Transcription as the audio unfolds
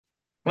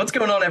What's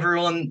going on,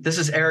 everyone? This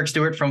is Eric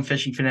Stewart from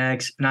Fishing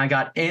Fanatics, and I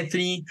got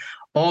Anthony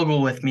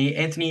Awgul with me.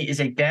 Anthony is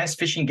a bass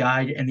fishing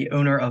guide and the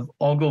owner of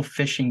Awgul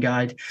Fishing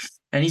Guide,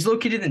 and he's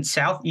located in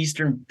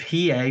southeastern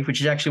PA, which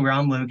is actually where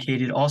I'm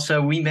located.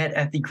 Also, we met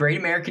at the Great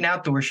American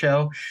Outdoor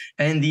Show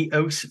and the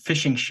Oaks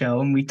Fishing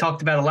Show, and we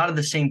talked about a lot of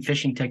the same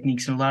fishing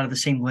techniques and a lot of the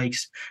same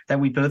lakes that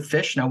we both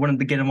fish. And I wanted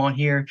to get him on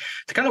here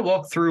to kind of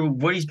walk through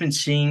what he's been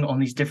seeing on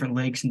these different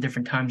lakes and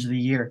different times of the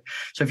year.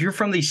 So if you're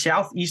from the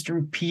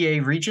southeastern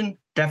PA region,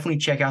 definitely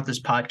check out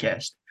this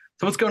podcast.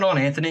 So what's going on,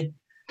 Anthony?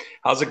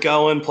 How's it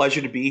going?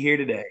 Pleasure to be here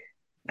today.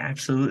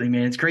 Absolutely,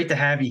 man. It's great to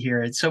have you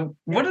here. So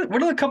what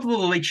are a couple of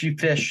the lakes you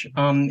fish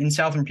in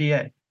southern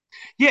PA?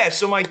 Yeah,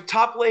 so my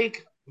top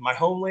lake, my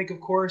home lake,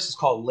 of course, is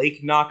called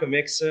Lake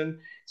Nockamixon.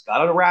 It's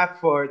got a rap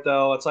for it,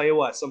 though. I'll tell you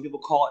what, some people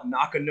call it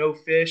Nocka No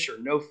Fish or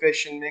No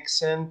Fish in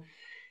Nixon.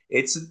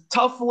 It's a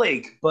tough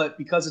lake, but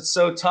because it's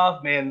so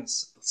tough, man,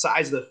 the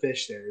size of the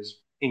fish there is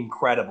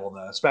incredible,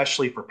 though,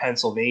 especially for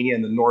Pennsylvania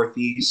and the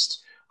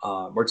Northeast.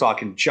 We're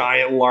talking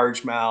giant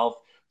largemouth,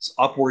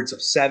 upwards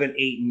of 7,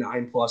 8, and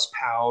 9+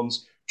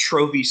 pounds,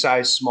 trophy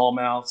size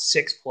smallmouth,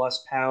 6+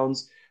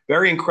 pounds.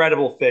 Very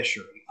incredible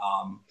fishery.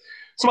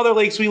 Some other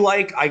lakes we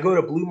like, I go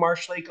to Blue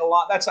Marsh Lake a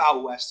lot. That's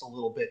out west a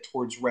little bit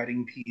towards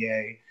Reading,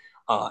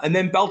 PA. And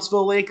then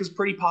Beltsville Lake is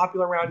pretty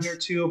popular around here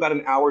too, about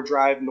an hour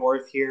drive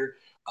north here,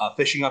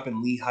 fishing up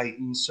in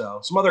Lehighton.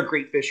 So some other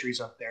great fisheries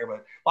up there,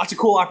 but lots of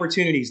cool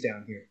opportunities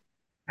down here.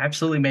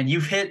 Absolutely, man.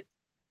 You've hit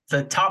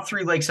the top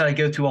three lakes that I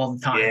go to all the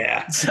time.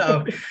 Yeah.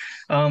 So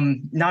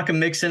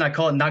Nockamixon, I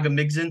call it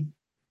Nockamixon,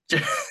 Yeah.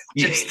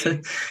 just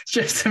to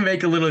just to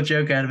make a little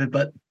joke out of it.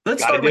 But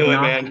let's Got to start with do it,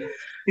 Knock. man.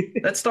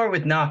 Let's start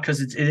with Knock because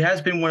it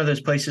has been one of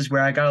those places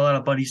where I got a lot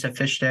of buddies that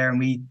fish there, and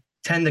we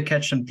tend to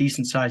catch some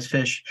decent sized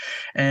fish.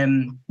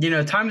 And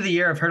time of the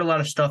year, I've heard a lot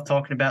of stuff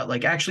talking about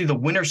like actually the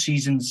winter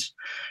seasons.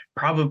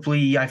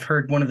 Probably, I've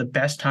heard one of the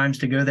best times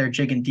to go there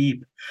jigging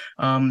deep.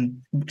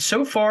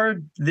 So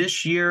far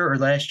this year or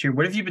last year,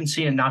 what have you been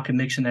seeing in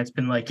Nockamixon that's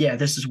been like, yeah,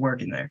 this is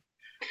working there?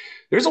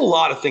 There's a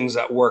lot of things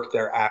that work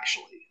there,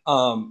 actually.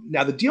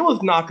 Now, the deal with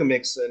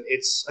Nockamixon,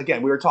 it's,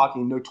 again, we were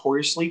talking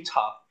notoriously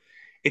tough.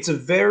 It's a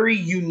very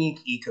unique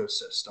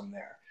ecosystem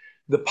there.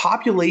 The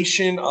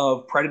population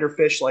of predator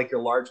fish like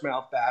your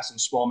largemouth bass and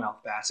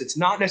smallmouth bass, it's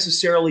not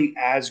necessarily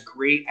as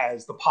great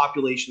as the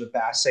population of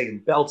bass, say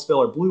in Beltsville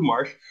or Blue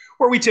Marsh,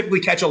 where we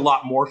typically catch a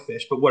lot more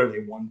fish. But what are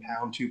they, 1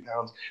 pound, 2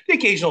 pounds? The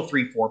occasional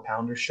 3, 4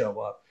 pounders show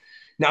up.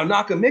 Now,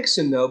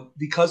 Nockamixon, though,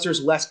 because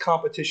there's less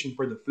competition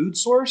for the food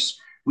source,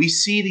 we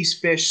see these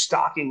fish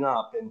stocking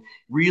up and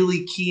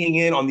really keying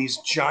in on these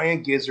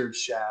giant gizzard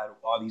shad,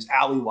 on these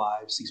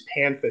alewives, these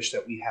panfish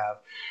that we have.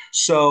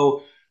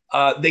 So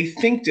they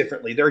think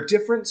differently. There are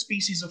different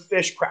species of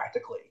fish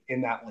practically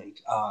in that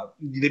lake.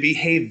 They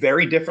behave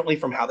very differently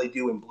from how they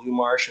do in Blue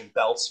Marsh and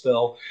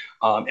Beltsville.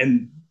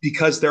 And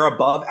because they're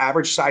above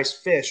average size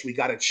fish, we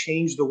got to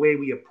change the way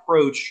we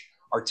approach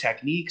our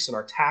techniques and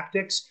our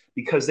tactics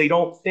because they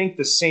don't think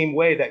the same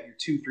way that your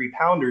 2, 3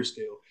 pounders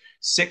do.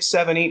 6,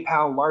 7, 8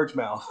 pound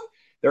largemouth,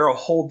 they're a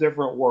whole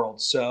different world.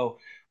 So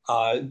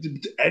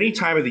any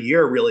time of the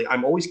year, really,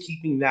 I'm always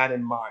keeping that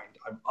in mind.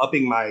 I'm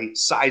upping my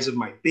size of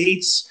my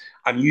baits.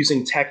 I'm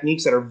using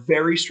techniques that are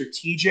very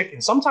strategic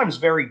and sometimes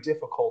very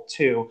difficult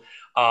too.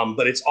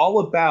 But it's all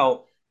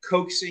about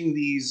coaxing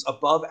these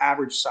above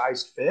average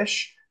sized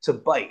fish to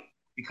bite.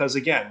 Because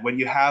again, when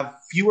you have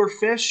fewer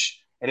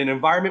fish and an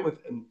environment with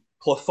a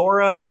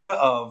plethora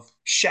of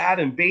shad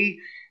and bait,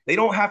 they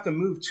don't have to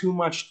move too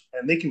much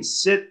and they can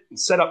sit and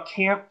set up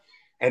camp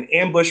and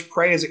ambush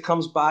prey as it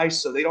comes by.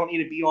 So they don't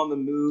need to be on the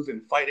move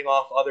and fighting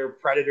off other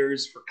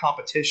predators for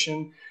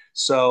competition.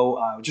 So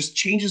just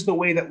changes the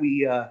way that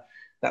we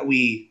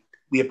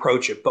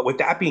approach it. But with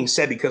that being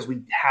said, because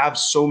we have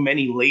so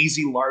many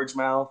lazy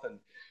largemouth and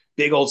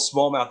big old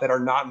smallmouth that are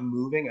not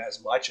moving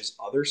as much as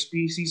other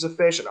species of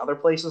fish and other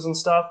places and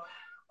stuff,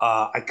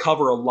 I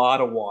cover a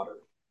lot of water.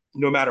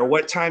 No matter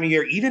what time of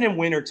year, even in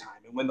wintertime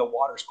and when the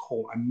water's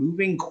cold, I'm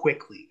moving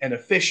quickly and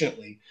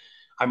efficiently.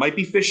 I might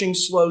be fishing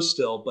slow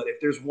still, but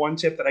if there's one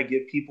tip that I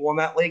give people on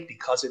that lake,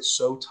 because it's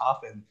so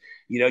tough and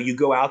you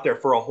go out there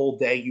for a whole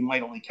day, you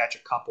might only catch a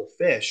couple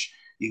fish.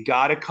 You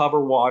got to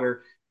cover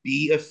water,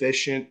 be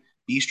efficient,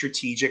 be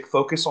strategic,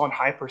 focus on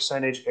high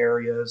percentage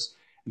areas,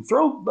 and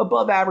throw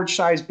above average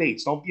size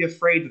baits. Don't be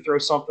afraid to throw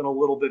something a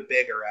little bit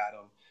bigger at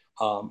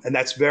them. And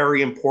that's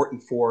very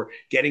important for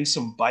getting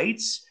some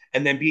bites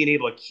and then being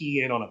able to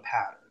key in on a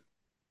pattern.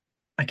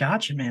 I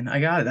got you, man.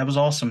 I got it. That was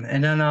awesome.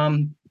 And then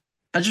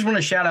I just want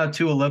to shout out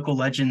to a local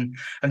legend.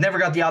 I've never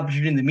got the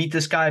opportunity to meet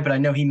this guy, but I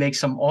know he makes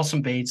some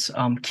awesome baits.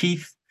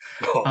 Keith.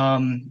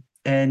 Oh,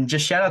 And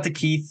just shout out to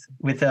Keith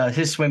with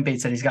his swim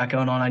baits that he's got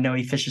going on. I know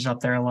he fishes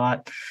up there a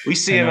lot. we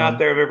see And him out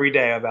there every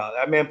day. About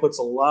that man puts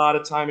a lot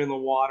of time in the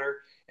water,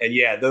 and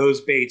yeah,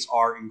 those baits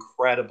are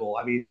incredible.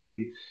 I mean,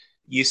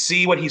 you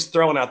see what he's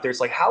throwing out there. It's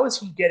like, how is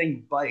he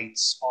getting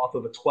bites off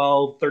of a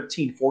 12,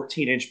 13,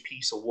 14 inch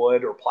piece of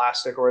wood or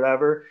plastic or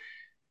whatever?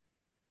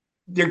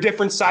 they're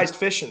different sized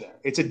fish in there.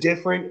 It's a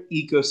different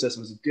ecosystem.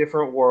 It's a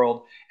different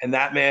world. And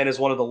that man is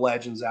one of the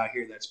legends out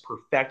here that's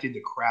perfected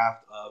the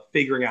craft of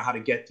figuring out how to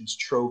get these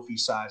trophy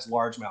sized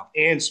largemouth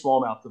and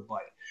smallmouth to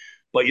bite.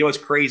 But you know what's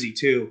crazy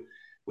too?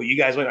 What you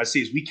guys might not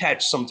see is we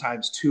catch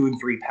sometimes 2 and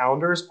 3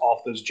 pounders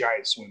off those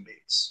giant swim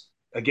baits.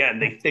 Again,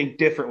 they think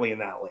differently in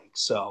that lake.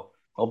 So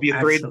don't be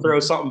afraid to throw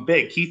Absolutely. something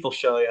big. Keith will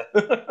show you.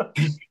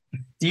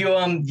 Do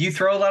you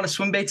throw a lot of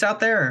swim baits out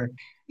there? Or?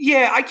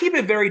 Yeah, I keep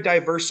it very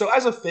diverse. So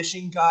as a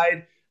fishing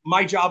guide,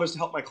 my job is to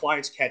help my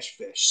clients catch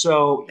fish.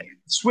 So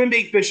swim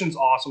bait fishing's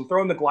awesome.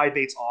 Throwing the glide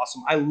bait's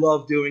awesome. I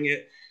love doing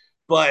it.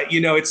 But you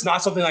know, it's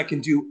not something I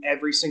can do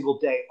every single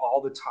day,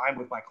 all the time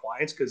with my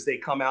clients because they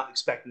come out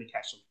expecting to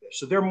catch some fish.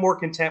 So they're more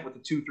content with the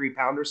 2, 3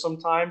 pounders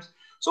sometimes.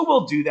 So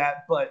we'll do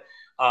that. But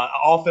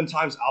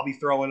oftentimes I'll be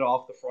throwing it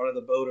off the front of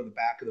the boat or the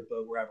back of the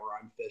boat wherever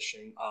I'm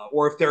fishing.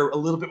 Or if they're a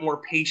little bit more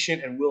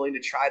patient and willing to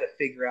try to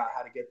figure out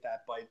how to get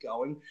that bite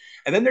going.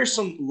 And then there's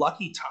some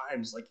lucky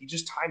times, like you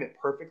just time it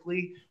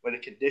perfectly when the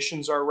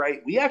conditions are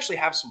right. We actually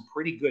have some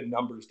pretty good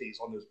numbers days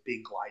on those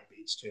big glide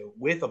baits too,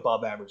 with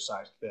above average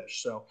sized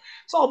fish. So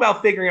it's all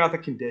about figuring out the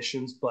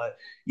conditions. But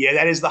yeah,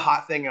 that is the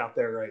hot thing out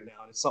there right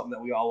now. And it's something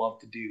that we all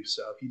love to do.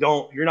 So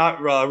if you're not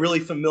really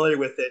familiar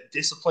with it,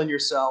 discipline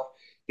yourself,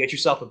 get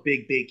yourself a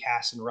big, big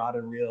casting rod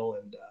and reel,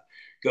 and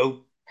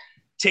go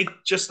take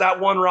just that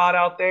one rod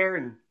out there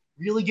and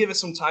really give it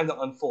some time to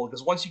unfold.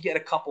 Because once you get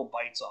a couple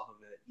bites off of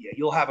it, yeah,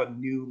 you'll have a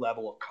new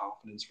level of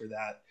confidence for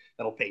that.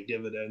 That'll pay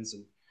dividends,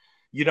 and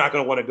you're not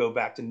going to want to go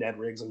back to Ned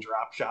rigs and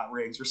drop shot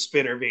rigs or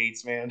spinner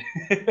baits, man.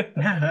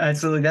 Yeah,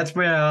 absolutely. That's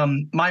where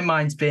my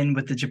mind's been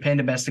with the Japan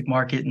domestic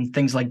market and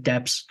things like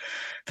depths,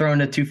 throwing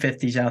the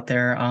 250s out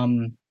there,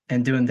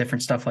 and doing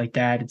different stuff like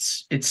that.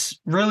 It's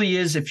really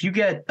is, if you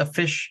get a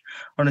fish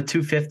on a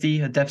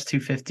 250, a depth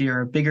 250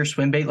 or a bigger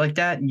swim bait like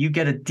that, and you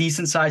get a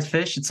decent sized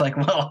fish, it's like,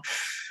 well,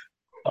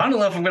 I don't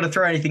know if I'm going to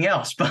throw anything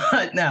else,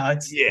 but no,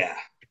 it's Yeah.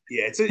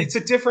 Yeah, it's a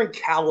different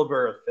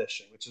caliber of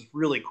fishing, which is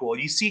really cool.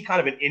 You see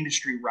kind of an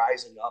industry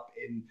rising up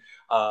in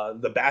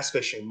the bass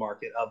fishing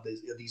market of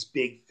these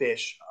big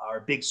fish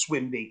or big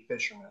swim bait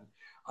fishermen.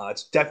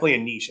 It's definitely a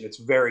niche, and it's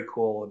very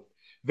cool and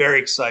very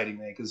exciting,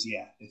 man. Because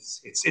yeah,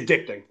 it's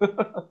addicting.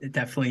 it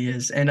definitely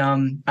is. And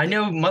I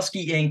know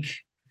Muskie Inc.,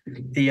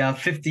 the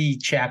 50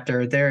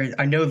 chapter there,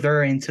 I know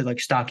they're into like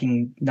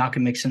stocking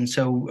Nakamixon.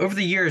 So over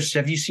the years,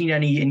 have you seen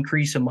any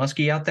increase of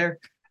muskie out there?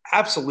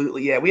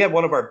 Absolutely, yeah. We had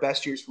one of our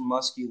best years for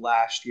muskie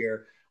last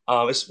year.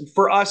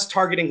 For us,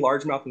 targeting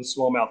largemouth and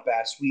smallmouth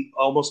bass, we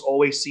almost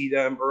always see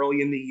them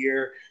early in the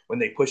year when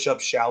they push up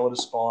shallow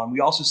to spawn. We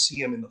also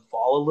see them in the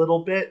fall a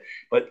little bit,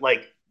 but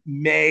like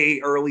May,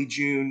 early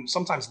June,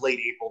 sometimes late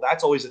April,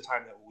 that's always the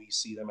time that we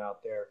see them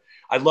out there.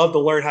 I'd love to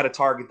learn how to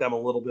target them a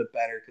little bit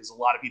better because a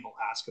lot of people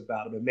ask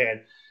about them. And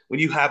man, when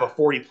you have a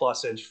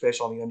 40-plus inch fish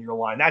on the end of your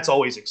line, that's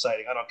always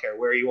exciting. I don't care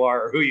where you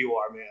are or who you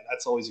are, man.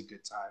 That's always a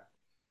good time.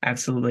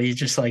 Absolutely.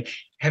 Just like,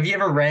 have you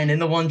ever ran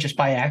into one just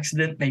by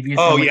accident? Maybe you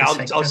throw Oh like yeah, a I'll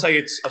sinker. tell you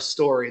it's a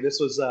story. This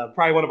was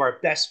probably one of our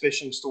best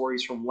fishing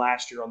stories from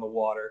last year on the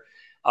water.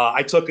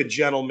 I took a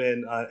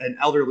gentleman, an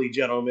elderly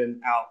gentleman,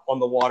 out on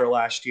the water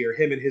last year.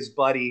 Him and his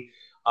buddy,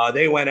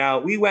 they went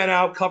out. We went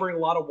out covering a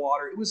lot of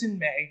water. It was in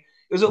May.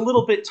 It was a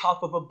little bit tough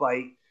of a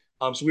bite,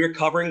 so we were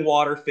covering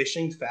water,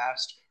 fishing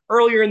fast.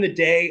 Earlier in the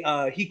day,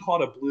 he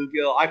caught a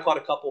bluegill. I caught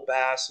a couple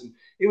bass, and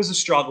it was a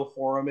struggle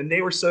for him. And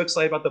they were so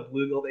excited about the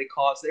bluegill they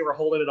caught. So they were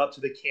holding it up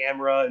to the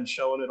camera and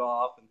showing it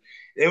off. And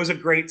it was a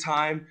great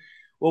time.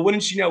 Well,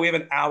 wouldn't you know, we have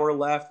an hour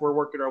left. We're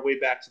working our way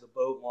back to the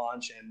boat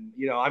launch, and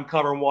I'm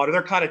covering water.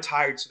 They're kind of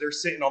tired, so they're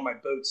sitting on my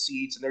boat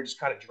seats and they're just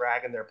kind of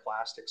dragging their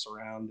plastics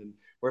around. And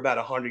we're about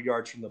 100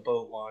 yards from the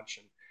boat launch,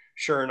 and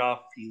sure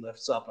enough, he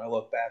lifts up, and I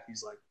look back.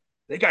 He's like,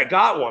 "I think I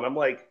got one." I'm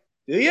like,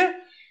 "Do you?"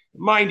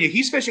 Mind you,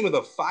 he's fishing with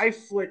a 5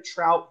 foot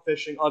trout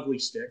fishing ugly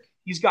stick.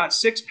 He's got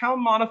 6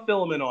 pound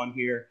monofilament on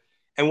here.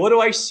 And what do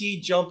I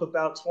see jump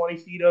about 20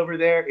 feet over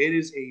there? It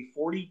is a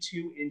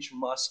 42-inch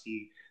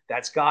muskie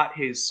that's got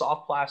his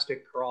soft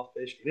plastic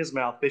crawfish in his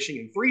mouth, fishing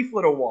in 3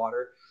 foot of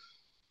water.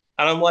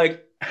 And I'm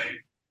like,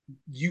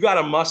 you got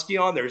a muskie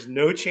on. There's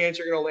no chance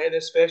you're going to land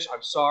this fish.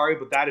 I'm sorry,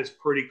 but that is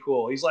pretty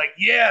cool. He's like,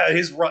 yeah,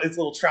 his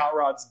little trout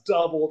rod's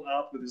doubled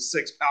up with his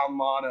 6 pound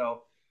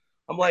mono.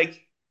 I'm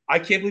like, I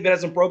can't believe it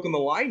hasn't broken the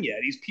line yet.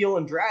 He's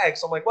peeling drag.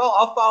 So I'm like, well,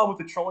 I'll follow him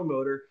with the trolling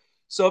motor.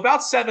 So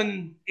about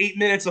 7, 8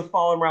 minutes of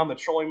following around the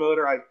trolling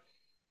motor, I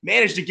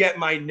managed to get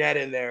my net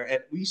in there, and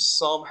we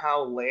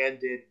somehow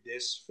landed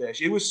this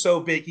fish. It was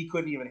so big he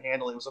couldn't even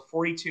handle it. It was a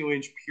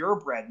 42-inch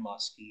purebred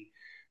muskie.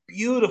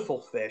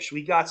 Beautiful fish.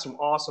 We got some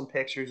awesome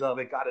pictures of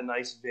it, got a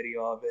nice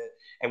video of it,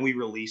 and we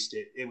released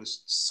it. It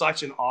was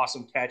such an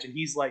awesome catch. And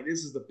he's like,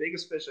 this is the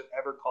biggest fish I've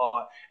ever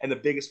caught and the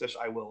biggest fish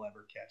I will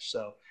ever catch.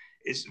 So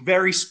it's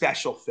very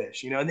special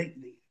fish, and they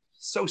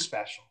so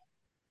special.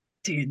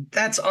 Dude,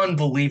 that's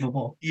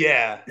unbelievable.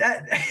 Yeah.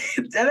 That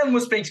that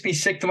almost makes me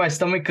sick to my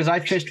stomach because I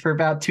fished for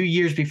about 2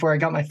 years before I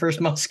got my first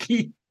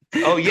muskie.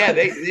 Oh yeah,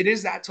 it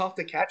is that tough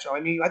to catch. I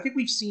mean, I think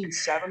we've seen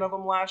 7 of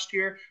them last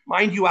year.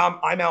 Mind you,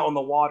 I'm out on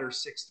the water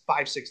 6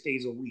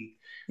 days a week.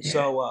 Yeah.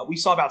 So we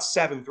saw about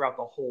 7 throughout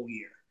the whole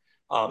year.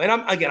 And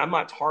I'm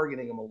not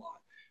targeting them a lot.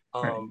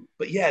 Right.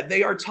 But yeah,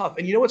 they are tough.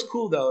 And you know what's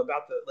cool though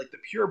about the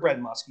purebred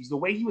muskies, the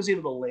way he was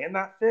able to land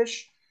that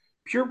fish.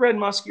 Purebred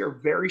muskie are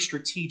very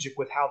strategic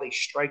with how they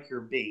strike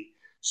your bait.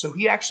 So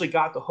he actually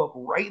got the hook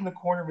right in the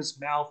corner of his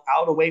mouth,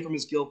 out away from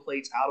his gill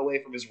plates, out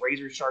away from his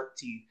razor sharp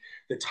teeth.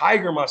 The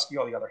tiger muskie,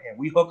 on the other hand,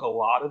 we hook a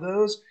lot of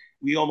those.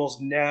 We almost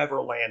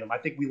never land them. I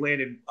think we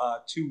landed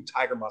 2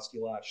 tiger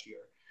muskie last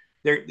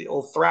year.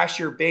 They'll thrash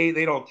your bait.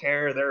 They don't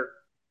care. They're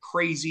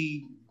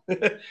crazy.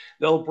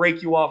 They'll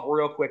break you off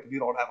real quick if you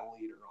don't have a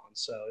leader on.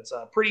 So it's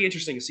pretty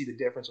interesting to see the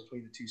difference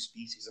between the two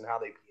species and how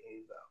they behave,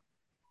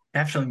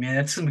 Definitely, man.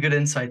 That's some good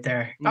insight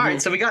there. though. All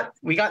right, so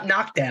we got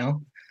knocked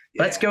down.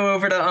 Let's Yeah. go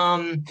over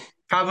to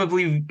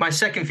probably my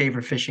second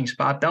favorite fishing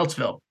spot,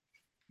 Beltsville.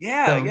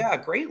 Yeah, So yeah,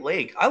 Great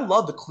Lake. I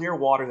love the clear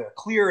water there,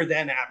 clearer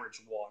than average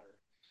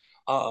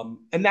water.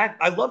 And that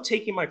I love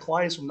taking my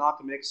clients from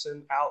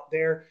Nakamixon out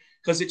there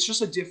because it's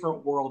just a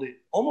different world. It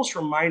almost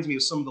reminds me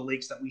of some of the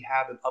lakes that we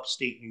have in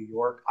upstate New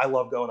York. I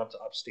love going up to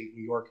upstate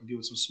New York and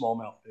doing some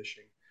smallmouth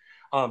fishing.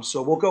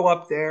 So we'll go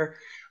up there.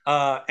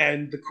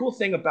 And the cool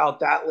thing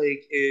about that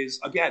lake is,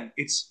 again,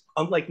 it's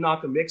unlike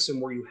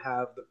Nakamixon where you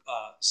have the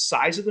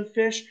size of the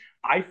fish.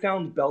 I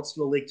found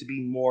Beltsville Lake to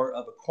be more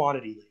of a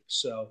quantity lake.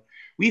 So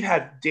we've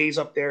had days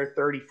up there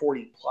 30,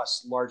 40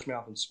 plus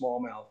largemouth and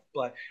smallmouth.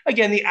 But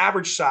again, the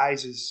average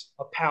size is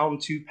a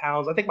pound, 2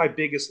 pounds. I think my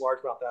biggest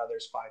largemouth out of there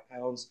is 5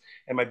 pounds,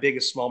 and my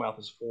biggest smallmouth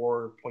is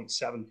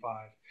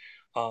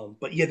 4.75.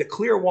 But yeah, the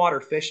clear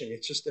water fishing,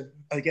 it's just,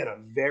 again, a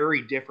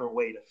very different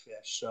way to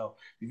fish. So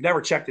if you've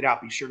never checked it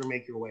out, be sure to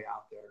make your way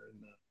out there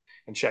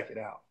and check it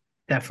out.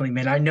 definitely,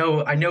 man. I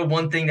know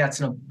one thing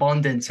that's in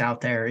abundance out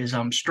there is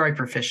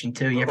striper fishing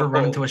too. You ever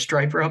run into Oh, a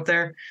striper up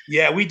there?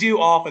 yeah, we do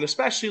often,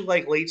 especially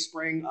like late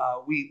spring.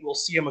 We will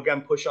see them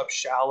again push up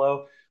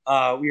shallow.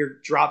 We were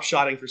drop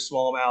shotting for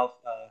smallmouth,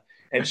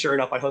 and sure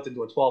enough, I hooked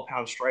into a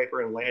 12-pound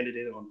striper and landed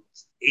it on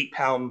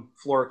 8-pound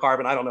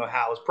fluorocarbon. I don't know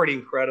how. It was pretty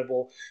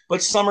incredible.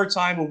 But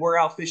summertime, when we're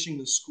out fishing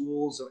the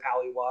schools of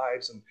alley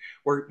wives and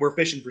we're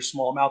fishing for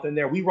smallmouth in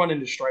there, we run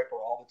into striper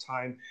all the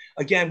time.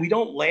 Again, we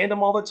don't land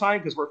them all the time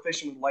because we're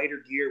fishing with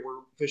lighter gear.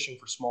 We're fishing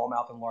for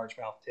smallmouth and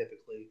largemouth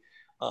typically.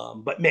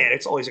 But man,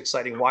 it's always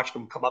exciting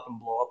watching them come up and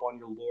blow up on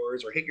your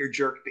lures or hit your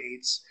jerk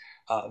baits.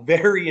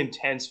 Very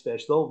intense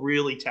fish. They'll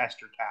really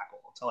test your tackle.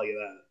 I'll tell you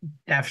that.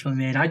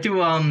 Definitely, man. I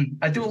do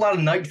a lot of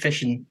night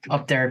fishing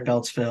up there at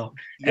Beltsville,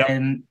 Yep.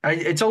 and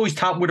it's always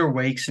topwater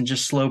wakes and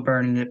just slow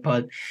burning it.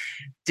 But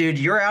dude,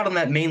 you're out on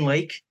that main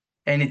lake,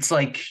 and it's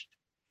like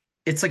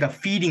a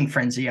feeding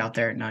frenzy out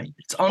there at night.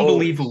 It's Always.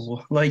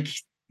 unbelievable. Like,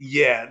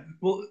 Yeah.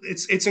 Well,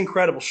 it's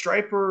incredible.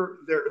 Striper,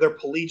 they're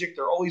pelagic.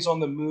 They're always on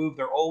the move.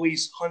 They're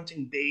always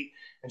hunting bait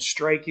and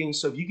striking.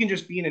 So if you can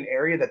just be in an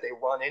area that they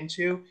run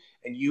into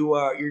and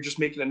you're just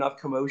making enough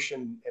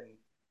commotion and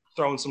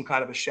throwing some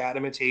kind of a shad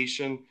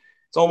imitation,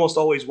 it's almost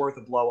always worth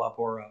a blow up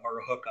or a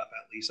hookup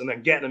at least. And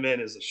then getting them in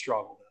is a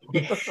struggle.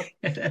 yeah,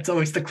 that's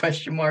always the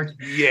question mark.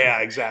 Yeah,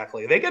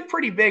 exactly. They get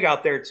pretty big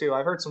out there too.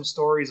 I've heard some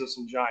stories of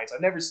some giants.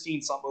 I've never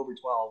seen something over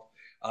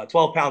 12.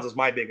 12 pounds is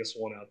my biggest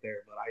one out there,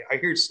 but I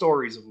hear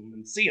stories of them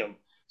and see them.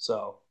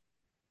 So,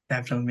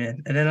 Definitely,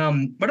 man. And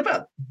then, what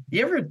about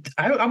you ever?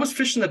 I was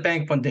fishing the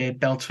bank one day at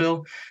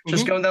Beltsville,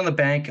 just mhm. going down the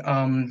bank,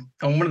 on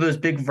one of those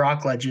big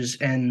rock ledges,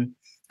 and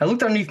I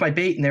looked underneath my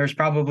bait, and there was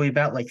probably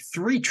about like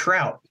 3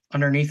 trout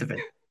underneath of it.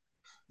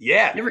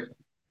 Yeah. You ever?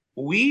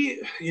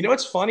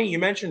 It's funny. You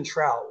mentioned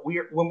trout.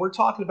 When we're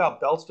talking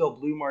about Beltsville,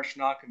 Blue Marsh,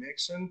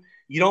 Nockamixon,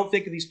 you don't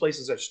think of these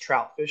places as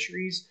trout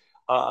fisheries.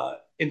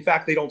 In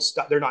fact,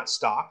 they're not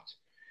stocked.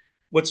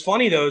 What's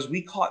funny though is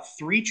we caught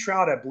 3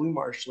 trout at Blue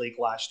Marsh Lake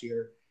last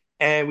year,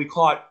 and we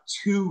caught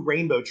 2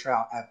 rainbow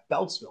trout at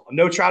Beltsville.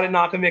 No trout at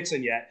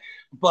Nockamixon yet,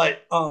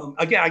 but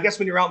again, I guess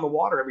when you're out in the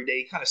water every day,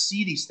 you kind of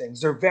see these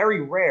things. They're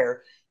very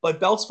rare. But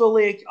Beltsville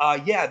Lake,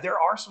 yeah, there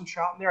are some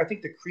trout in there. I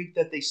think the creek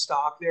that they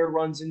stock there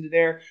runs into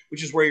there,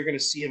 which is where you're going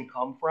to see them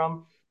come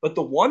from. But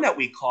the one that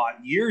we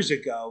caught years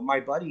ago, my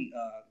buddy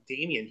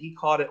Damien, he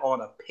caught it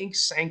on a pink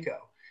Senko.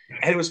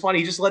 And it was funny.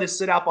 He just let it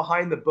sit out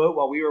behind the boat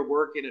while we were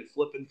working and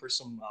flipping for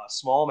some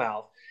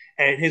smallmouth.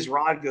 And his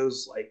rod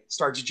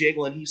starts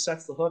jiggling. He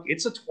sets the hook.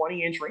 It's a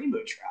 20-inch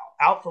rainbow trout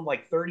out from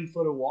like 30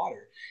 foot of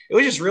water. It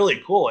was just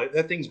really cool.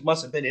 That thing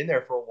must have been in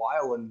there for a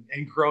while and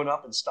grown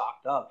up and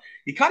stocked up.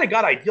 You kind of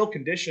got ideal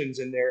conditions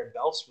in there in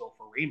Beltsville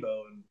for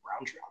rainbow and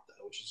brown trout,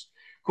 though, which is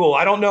cool.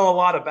 I don't know a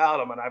lot about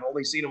them, and I've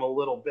only seen them a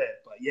little bit.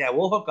 But yeah,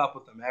 we'll hook up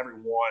with them every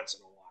once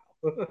in a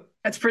while.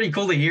 That's pretty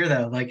cool to hear,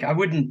 though. Like, I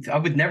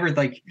would never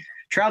like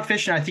trout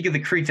fishing. I think of the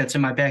creek that's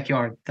in my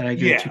backyard that I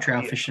go to Yeah,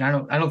 trout yeah. fishing. I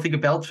don't think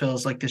of Beltsville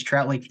as like this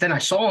trout lake. Then I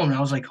saw them, and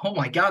I was like, oh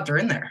my god, they're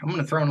in there. I'm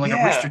gonna throw in like a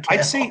Yeah, rooster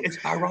I'd say tail. it's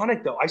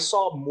ironic though. I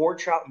saw more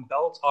trout in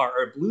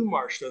or Blue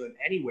Marsh though than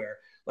anywhere.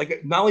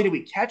 Like not only did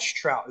we catch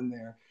trout in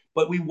there,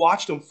 but we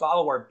watched them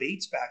follow our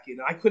baits back in.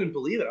 And I couldn't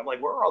believe it. I'm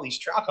like, where are all these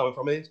trout coming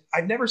from? And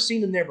I've never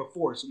seen them there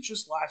before. So it was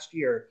just last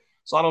year.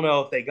 So I don't know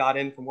if they got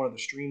in from one of the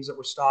streams that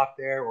were stocked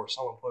there or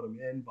someone put them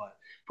in, but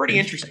pretty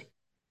Interesting. interesting.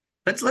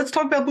 Let's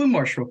talk about Blue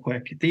Marsh real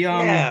quick.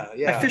 Yeah, I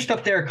yeah. fished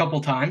up there a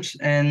couple times,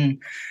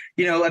 and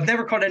I've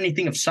never caught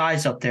anything of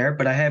size up there,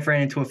 but I have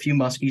ran into a few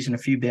muskies and a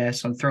few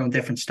bass on throwing Yeah.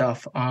 different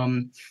stuff.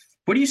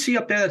 What do you see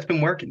up there that's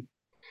been working?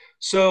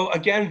 So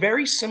again,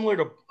 very similar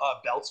to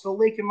Beltsville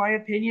Lake, in my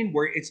opinion,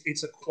 where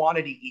it's a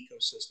quantity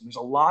ecosystem. There's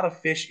a lot of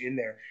fish in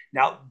there.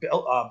 Now,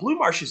 Blue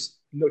Marsh is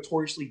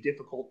notoriously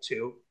difficult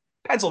too.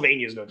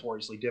 Pennsylvania is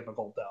notoriously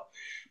difficult though,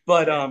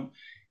 but Yeah.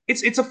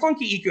 it's a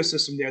funky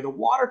ecosystem there. The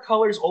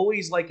watercolor is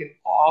always like an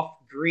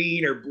off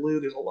green or blue.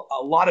 There's a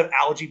lot of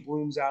algae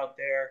blooms out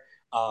there,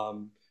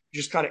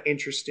 just kind of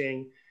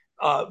interesting.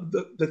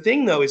 The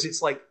thing though is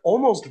it's like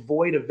almost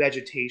void of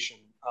vegetation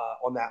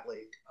on that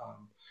lake.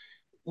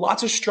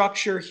 Lots of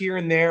structure here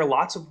and there,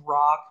 lots of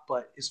rock,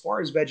 but as far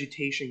as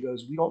vegetation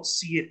goes, we don't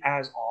see it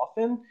as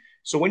often.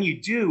 So when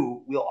you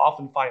do, we'll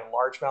often find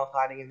largemouth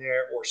hiding in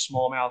there or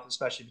smallmouth,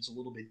 especially if it's a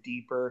little bit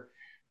deeper.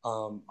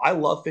 I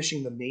love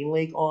fishing the main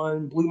lake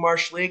on Blue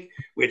Marsh Lake,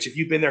 which if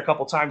you've been there a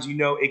couple times, you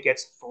know it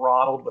gets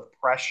throttled with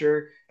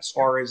pressure as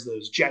far as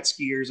those jet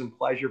skiers and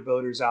pleasure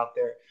boaters out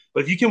there.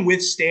 But if you can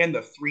withstand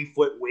the 3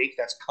 foot wake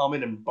that's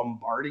coming and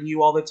bombarding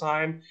you all the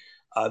time,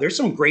 there's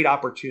some great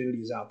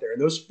opportunities out there,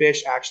 and those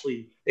fish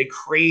actually they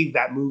crave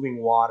that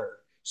moving water.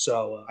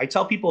 So I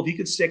tell people if you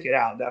could stick it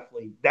out,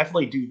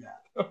 definitely do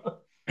that.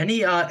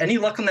 Any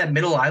luck on that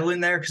middle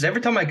island there? Because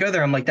every time I go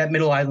there, I'm like, that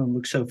middle island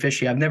looks so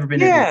fishy. I've never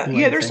been able to Yeah, do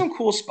yeah. There's anything. some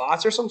cool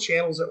spots. There's some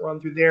channels that run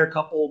through there. A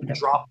couple Yeah.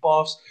 drop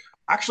offs.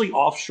 Actually,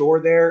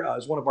 offshore there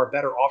is one of our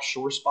better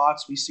offshore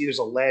spots. We see there's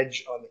a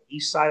ledge on the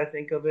east side, I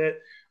think of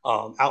it,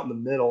 out in the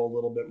middle a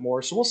little bit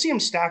more. So we'll see them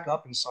stack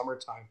up in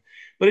summertime.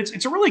 But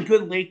it's a really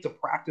good lake to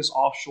practice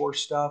offshore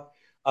stuff.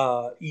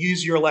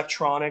 Use your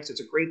electronics. It's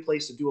a great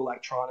place to do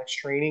electronics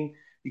training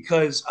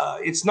because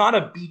it's not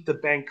a beat the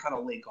bank kind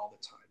of lake all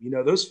the time. You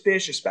know, those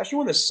fish, especially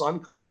when the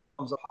sun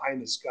comes up high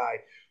in the sky,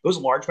 those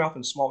largemouth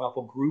and smallmouth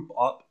will group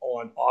up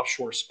on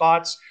offshore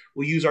spots.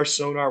 We'll use our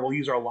sonar, we'll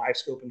use our live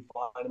scope and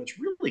find them. It's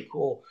really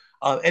cool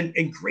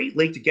and great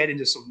lake to get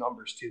into some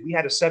numbers too. We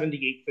had a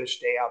 78 fish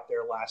day out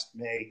there last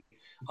May.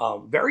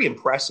 Very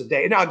impressive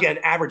day. Now again,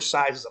 average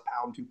size is a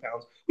pound, 2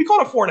 pounds. We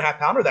caught a 4.5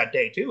 pounder that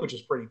day too, which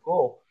is pretty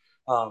cool.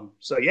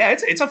 So yeah,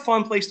 it's a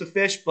fun place to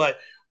fish, but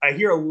I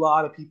hear a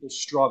lot of people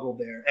struggle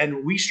there,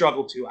 and we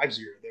struggle too. I've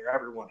zeroed there.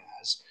 Everyone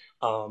has.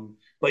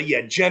 But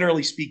yeah,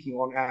 generally speaking,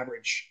 on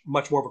average,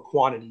 much more of a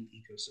quantity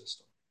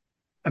ecosystem.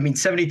 I mean,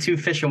 72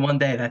 fish in one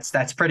day.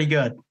 That's pretty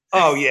good.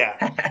 Oh yeah,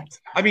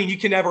 I mean you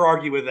can never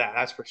argue with that.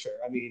 That's for sure.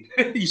 I mean,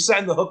 you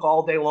send the hook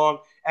all day long.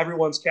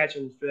 Everyone's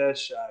catching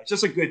fish. It's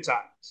just a good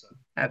time. So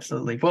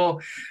Absolutely.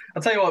 Well,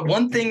 I'll tell you what,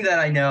 one thing that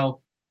I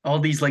know all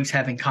these lakes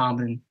have in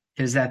common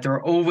is that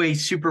they're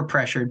always super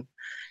pressured.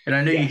 And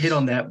I know you hit yes,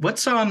 on that.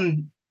 What's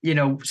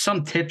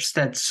some tips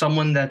that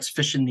someone that's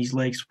fishing these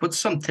lakes, what's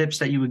some tips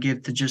that you would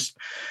give to just,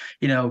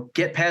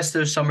 get past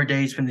those summer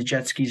days when the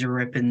jet skis are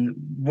ripping?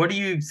 What are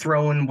you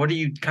throwing? What are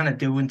you kind of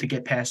doing to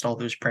get past all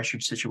those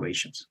pressured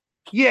situations?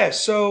 yeah.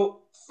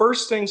 So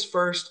first things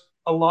first.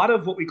 A lot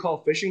of what we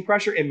call fishing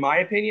pressure, in my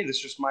opinion, this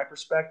is just my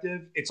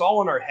perspective. It's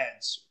all in our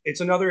heads. It's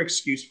another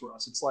excuse for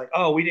us. It's like,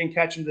 oh, we didn't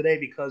catch them today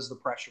because the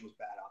pressure was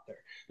bad out there.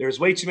 There's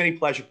way too many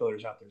pleasure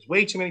boaters out there. There's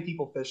way too many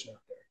people fishing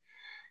out there.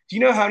 Do you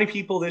know how many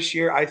people this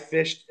year I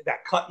fished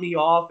that cut me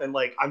off and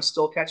like I'm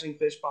still catching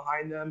fish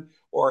behind them?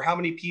 Or how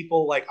many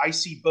people like I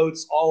see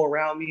boats all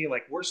around me and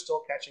like we're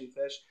still catching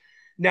fish?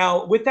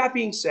 Now, with that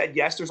being said,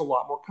 yes, there's a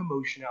lot more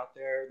commotion out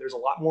there. There's a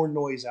lot more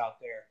noise out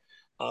there.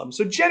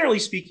 So generally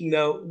speaking,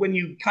 though, when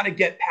you kind of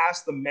get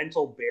past the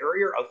mental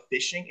barrier of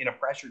fishing in a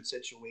pressured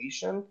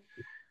situation,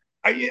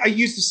 I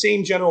use the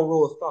same general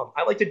rule of thumb.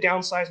 I like to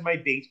downsize my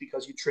baits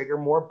because you trigger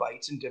more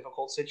bites in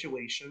difficult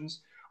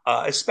situations,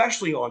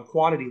 especially on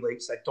quantity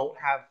lakes that don't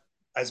have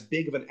as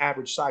big of an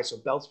average size. So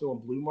Beltsville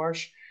and Blue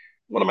Marsh,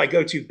 one of my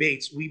go-to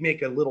baits, we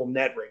make a little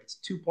Ned rig. It's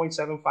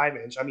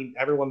 2.75 inch. I mean,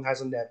 everyone has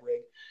a Ned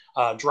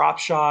rig. Drop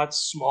shots,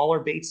 smaller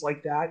baits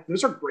like that.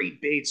 Those are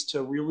great baits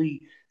to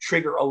really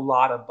trigger a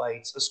lot of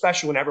bites,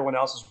 especially when everyone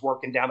else is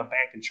working down a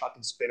bank and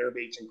chucking spinner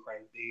baits and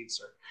crank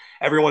baits, or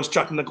everyone's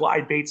chucking the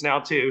glide baits now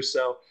too.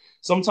 So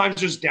sometimes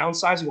just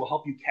downsizing will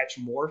help you catch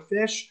more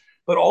fish,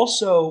 but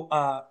also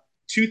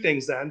two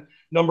things then.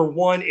 Number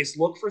one is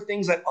look for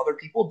things that other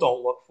people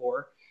don't look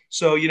for.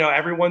 So, you know,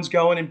 everyone's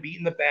going and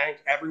beating the bank.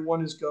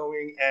 Everyone is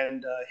going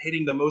and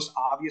hitting the most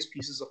obvious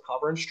pieces of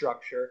cover and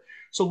structure.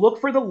 So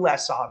look for the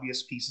less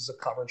obvious pieces of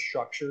cover and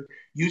structure.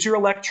 Use your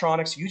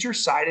electronics, use your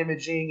side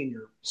imaging and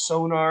your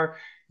sonar.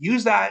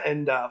 Use that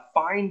and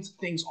find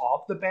things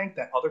off the bank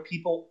that other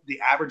people,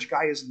 the average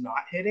guy, is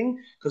not hitting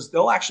because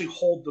they'll actually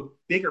hold the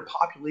bigger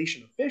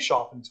population of fish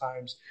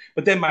oftentimes.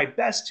 But then my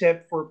best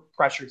tip for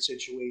pressured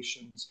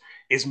situations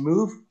is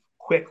move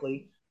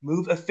quickly,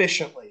 move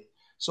efficiently.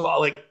 So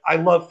like I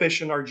love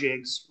fishing our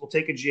jigs. We'll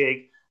take a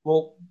jig,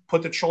 we'll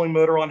put the trolling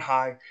motor on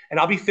high, and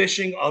I'll be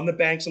fishing on the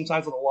bank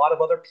sometimes with a lot of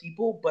other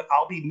people, but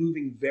I'll be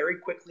moving very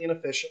quickly and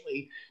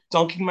efficiently,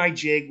 dunking my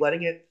jig,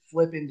 letting it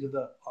flip into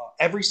the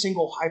every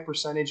single high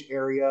percentage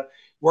area,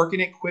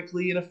 working it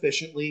quickly and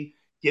efficiently.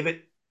 Give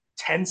it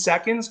 10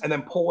 seconds and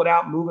then pull it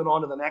out, moving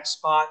on to the next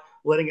spot,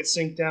 letting it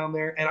sink down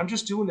there. And I'm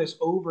just doing this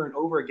over and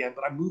over again,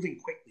 but I'm moving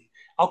quickly.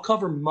 I'll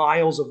cover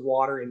miles of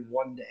water in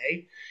one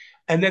day.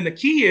 And then the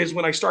key is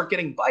when I start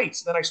getting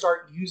bites, then I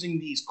start using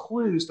these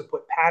clues to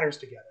put patterns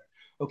together.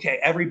 Okay,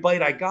 every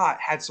bite I got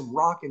had some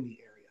rock in the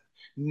area.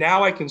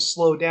 Now I can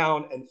slow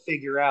down and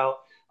figure out,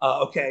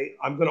 okay,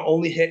 I'm going to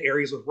only hit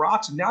areas with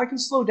rocks. And now I can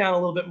slow down a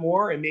little bit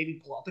more and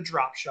maybe pull out the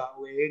drop shot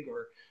rig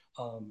or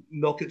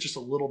milk it just a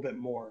little bit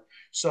more.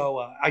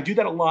 So I do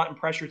that a lot in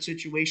pressured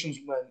situations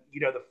when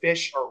the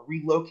fish are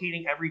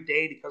relocating every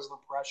day because of the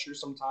pressure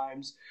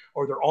sometimes,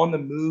 or they're on the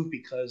move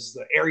because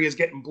the area is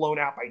getting blown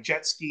out by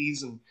jet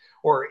skis, and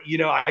or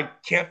I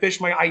can't fish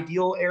my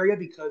ideal area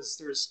because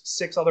there's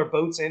 6 other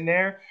boats in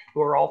there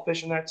who are all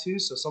fishing that too.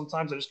 So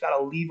sometimes I just got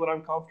to leave what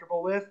I'm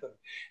comfortable with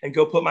and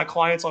go put my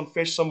clients on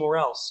fish somewhere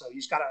else. So you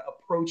just got to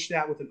approach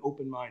that with an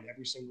open mind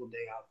every single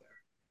day out there.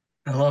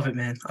 I love it,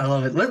 man. I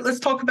love it. Let's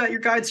talk about your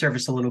guide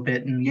service a little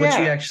bit and what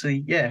you Yeah.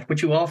 actually, yeah,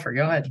 what you offer.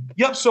 Go ahead.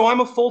 Yep. So I'm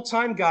a full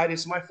time guide.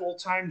 It's my full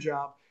time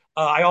job.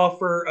 I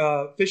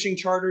offer fishing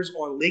charters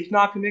on Lake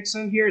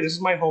Nakamixon here. This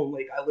is my home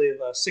lake. I live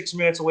 6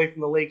 minutes away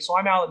from the lake. So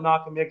I'm out at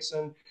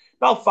Nakamixon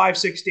about 5,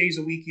 6 days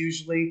a week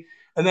usually.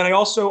 And then I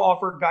also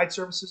offer guide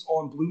services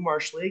on Blue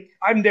Marsh Lake.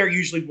 I'm there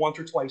usually once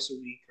or twice a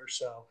week or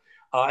so.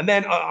 And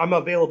then I'm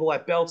available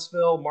at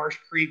Beltsville, Marsh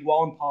Creek,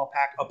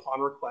 Wallenpaupack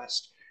upon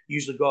request.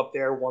 Usually go up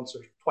there once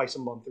or twice a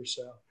month or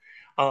so.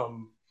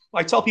 Um,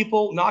 I tell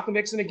people,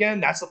 Nakamixon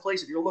again, that's the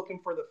place. If you're looking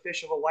for the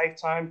fish of a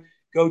lifetime,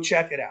 go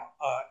check it out.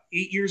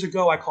 8 years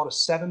ago, I caught a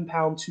 7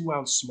 pound, 2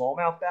 ounce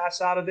smallmouth bass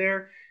out of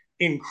there.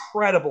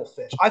 Incredible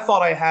fish. I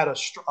thought I had a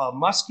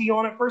muskie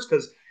on it first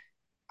because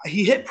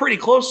he hit pretty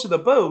close to the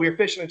boat. We were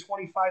fishing in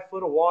 25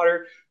 foot of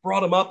water,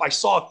 brought him up. I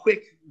saw a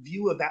quick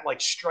view of that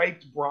like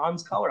striped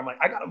bronze color. I'm like,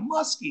 I got a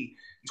muskie,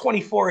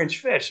 24-inch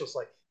fish. I was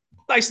like,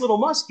 nice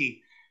little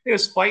muskie. He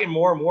was fighting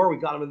more and more. We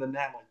got him in the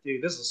net. I'm like,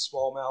 dude, this is a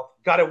smallmouth.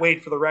 Got it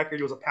weighed for the record.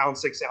 It was 1 pound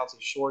 6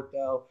 ounces short,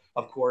 though.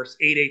 Of course,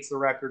 8/8's the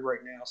record right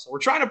now. So we're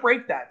trying to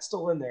break that. It's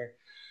still in there.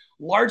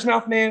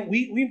 Largemouth, man,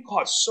 we've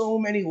caught so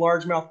many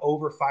largemouth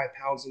over 5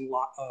 pounds in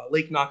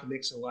Lake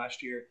Nakamixon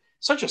last year.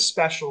 Such a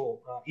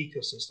special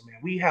ecosystem,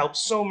 man. We helped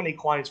so many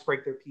clients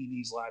break their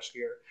PBs last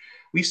year.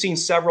 We've seen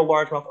several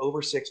largemouth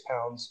over 6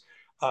 pounds.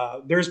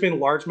 There's been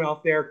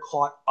largemouth there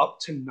caught up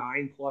to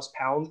 9+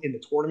 pounds in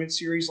the tournament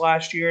series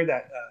last year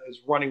that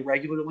is running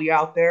regularly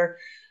out there.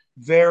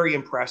 Very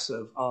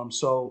impressive.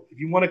 So if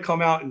you want to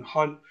come out and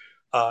hunt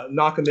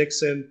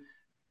Nakamixon,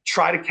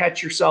 try to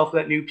catch yourself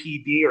that new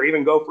PB or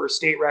even go for a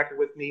state record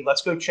with me,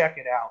 let's go check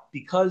it out.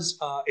 Because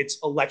it's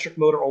electric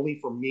motor only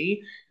for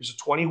me, there's a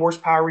 20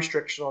 horsepower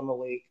restriction on the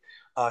lake.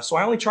 So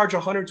I only charge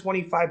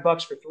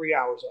 $125 for 3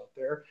 hours out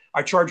there.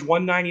 I charge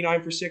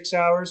 $199 for 6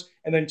 hours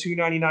and then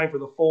 $299 for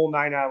the full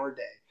 9 hour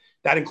day.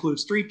 That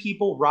includes 3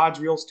 people, rods,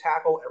 reels,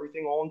 tackle,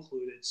 everything all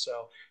included. So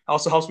it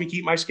also helps me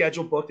keep my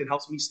schedule booked and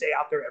helps me stay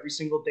out there every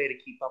single day to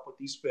keep up with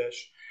these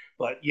fish.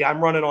 But yeah,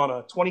 I'm running on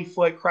a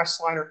 20-foot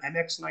Crestliner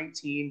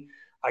MX-19.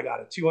 I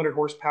got a 200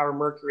 horsepower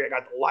Mercury. I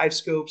got the live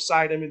scope,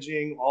 side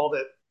imaging, all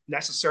the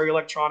necessary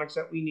electronics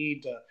that we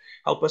need to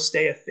help us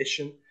stay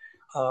efficient.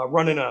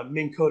 Running a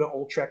Minn Kota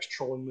Ultrex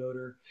trolling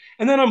motor.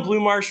 And then on Blue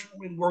Marsh,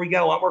 where we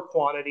get a lot more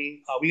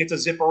quantity, we get to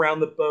zip around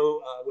the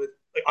boat with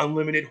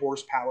unlimited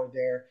horsepower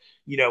there.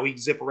 We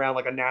zip around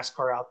like a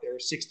NASCAR out there,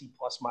 60+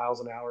 miles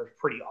an hour.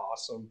 Pretty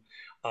awesome.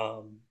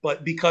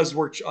 But because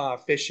we're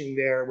fishing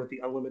there with the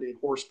unlimited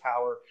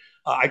horsepower,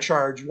 I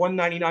charge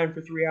 $199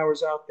 for 3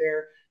 hours out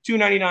there,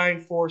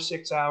 $299 for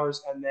 6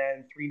 hours, and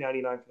then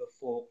 $399 for the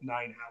full 9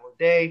 hour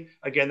day.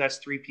 Again, that's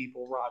 3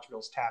 people, rods,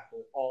 reels,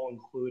 tackle, all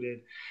included.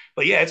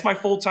 But yeah, it's my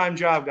full-time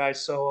job, guys.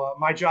 So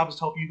my job is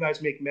to help you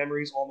guys make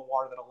memories on the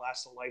water that'll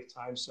last a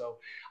lifetime. So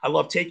I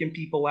love taking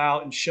people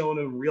out and showing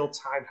them real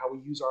time how we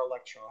use our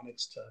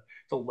electronics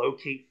to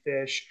locate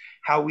fish,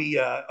 how we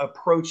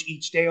approach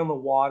each day on the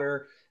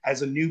water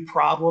as a new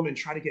problem and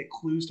try to get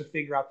clues to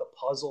figure out the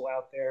puzzle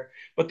out there.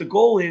 But the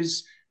goal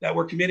is that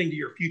we're committing to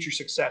your future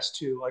success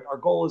too. Like our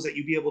goal is that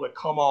you be able to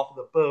come off of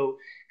the boat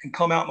and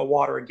come out in the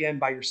water again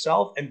by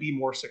yourself and be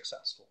more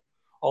successful.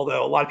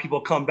 Although a lot of people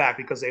come back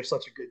because they have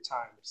such a good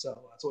time.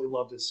 So that's what we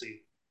love to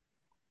see.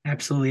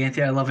 Absolutely,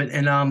 Anthony. I love it.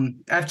 And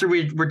after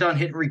we're done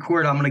hitting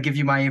record, I'm gonna give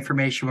you my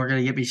information. We're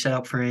gonna get me set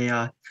up for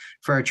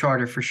a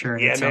charter for sure.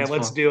 Yeah, That man, sounds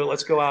let's fun. do it.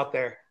 Let's go out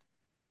there.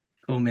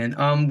 Cool,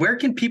 man. Where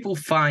can people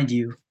find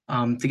you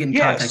to get in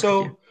Yeah, contact with you?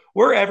 so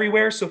we're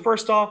everywhere. So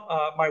first off,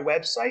 my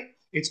website,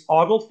 it's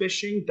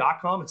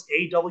awgulfishing.com. It's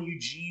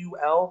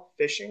AWGUL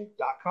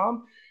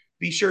fishing.com.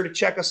 Be sure to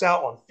check us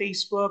out on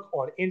Facebook,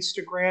 on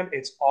Instagram.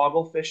 It's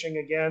Awgul Fishing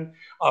again.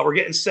 We're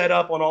getting set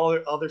up on all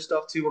the other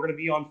stuff too. We're going to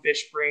be on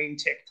Fishbrain,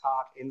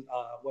 TikTok, and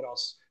what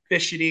else?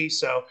 Fishity.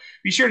 So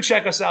be sure to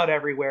check us out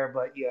everywhere.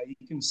 But yeah,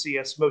 you can see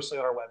us mostly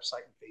on our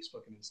website and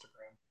Facebook and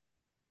Instagram.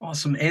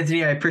 Awesome,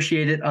 Anthony. I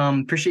appreciate it.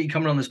 Appreciate you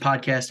coming on this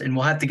podcast, and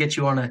we'll have to get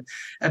you on a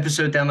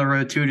episode down the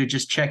road too to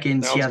just check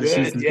in, see Sounds how the good.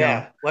 season's going.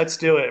 Yeah, let's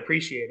do it.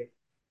 Appreciate it.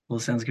 Well,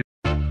 sounds good.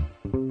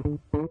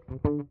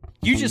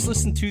 You just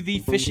listened to the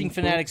Fishing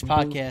Fanatics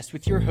podcast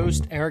with your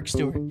host, Eric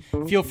Stewart.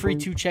 Feel free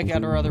to check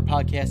out our other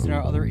podcasts and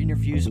our other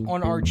interviews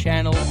on our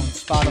channel, on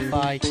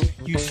Spotify,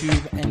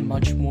 YouTube, and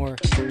much more.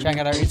 Check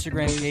out our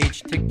Instagram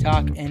page,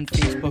 TikTok, and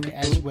Facebook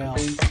as well.